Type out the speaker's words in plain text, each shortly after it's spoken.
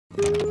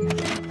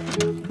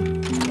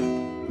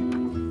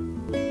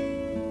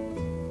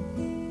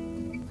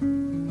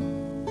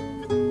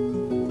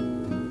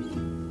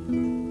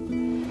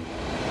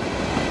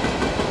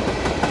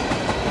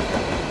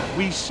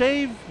We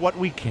save what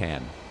we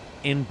can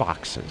in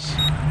boxes.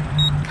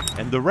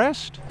 And the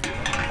rest,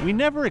 we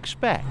never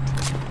expect.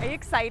 Are you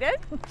excited?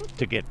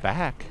 To get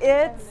back.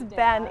 It's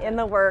been in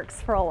the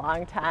works for a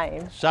long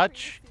time.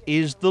 Such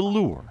is the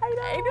lure.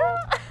 I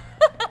know.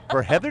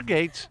 For Heather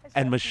Gates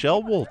and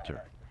Michelle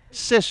Wolter,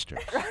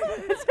 sisters,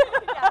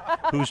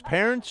 whose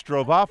parents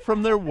drove off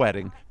from their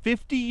wedding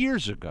 50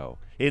 years ago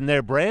in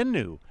their brand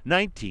new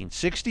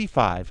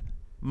 1965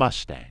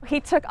 Mustang. He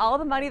took all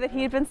the money that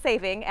he had been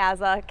saving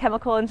as a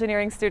chemical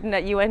engineering student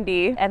at UND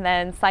and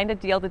then signed a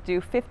deal to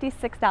do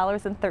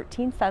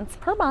 $56.13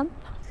 per month.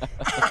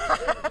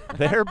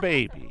 Their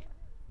baby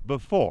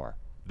before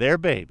their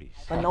babies.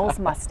 When those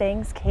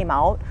Mustangs came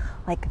out,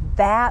 like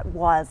that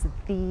was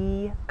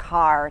the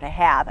car to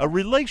have. A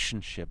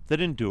relationship that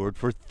endured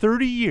for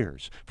 30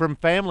 years, from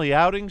family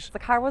outings The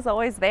car was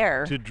always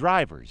there. to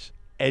drivers'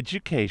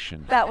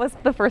 education, That was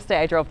the first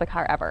day I drove the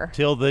car ever.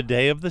 till the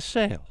day of the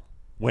sale,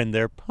 when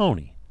their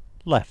pony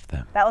left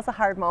them. That was a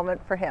hard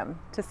moment for him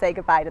to say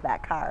goodbye to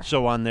that car.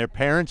 So on their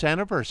parents'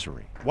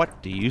 anniversary,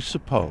 what do you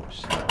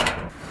suppose?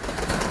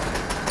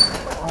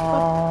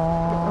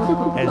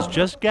 Oh. Has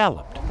just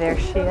galloped There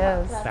she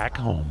is. back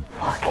home.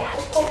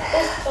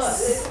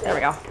 There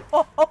we go.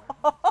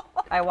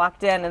 I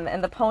walked in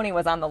and the pony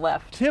was on the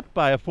lift. Tipped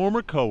by a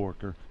former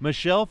coworker,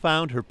 Michelle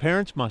found her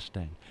parents'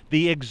 Mustang,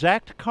 the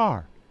exact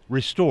car,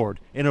 restored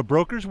in a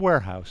broker's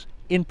warehouse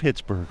in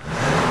Pittsburgh.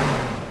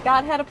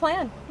 God had a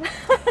plan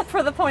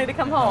for the pony to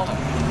come home.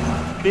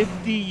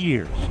 50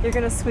 years You're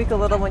gonna squeak a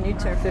little when you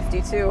turn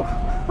 52.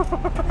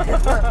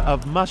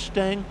 of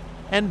Mustang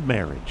and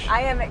marriage.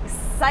 I am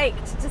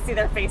psyched to see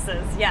their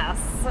faces, yes,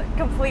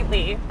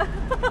 completely.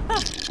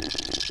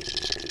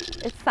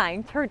 Its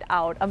sign turned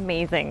out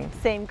amazing.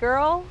 Same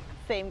girl,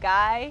 same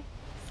guy,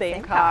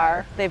 same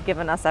car. They've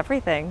given us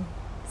everything,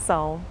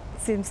 so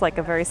it seems like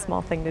a very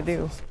small thing to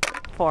do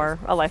for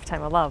a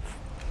lifetime of love,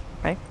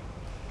 right?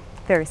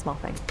 Very small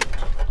thing.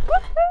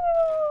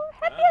 Woohoo!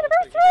 Happy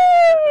anniversary!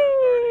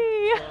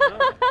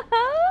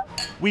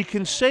 We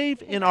can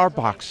save in our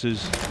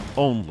boxes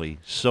only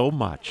so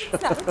much.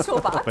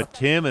 But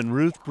Tim and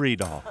Ruth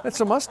Bredahl It's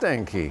a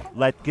Mustang key.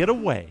 let get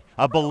away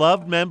a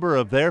beloved member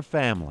of their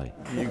family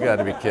You got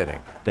to be kidding.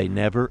 they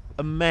never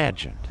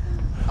imagined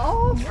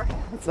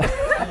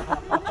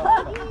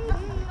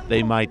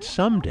they might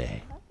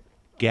someday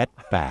get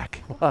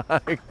back.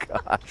 My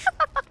gosh.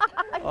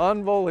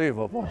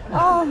 Unbelievable.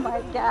 Oh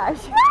my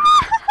gosh.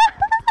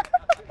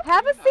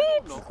 Have a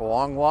seat. A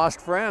long lost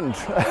friend.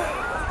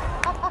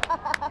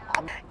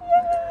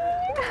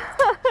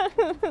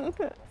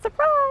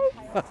 Surprise.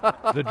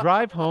 The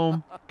drive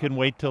home can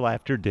wait till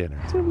after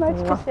dinner. Too much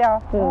to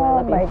share.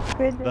 Oh my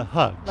goodness. The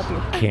hug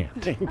can't.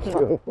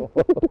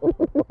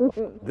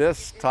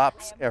 This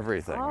tops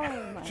everything. Oh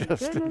my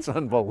It's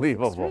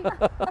unbelievable.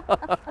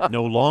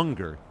 No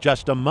longer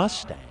just a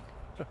Mustang,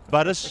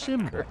 but a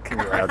symbol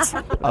Congrats.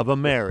 of a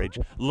marriage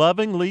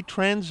lovingly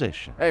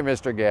transitioned Hey,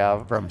 Mr.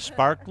 Gav. from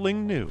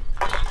sparkling new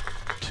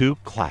to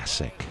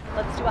classic.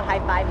 Let's do a high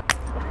five.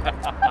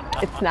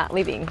 It's not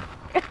leaving.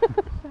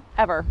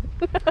 Ever.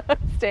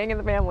 Staying in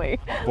the family.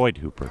 Boyd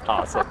Huppert.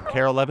 Awesome.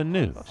 KARE 11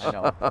 News. I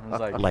know. I was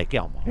like, Lake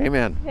Elmo.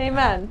 Amen.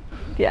 Amen.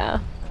 Yeah.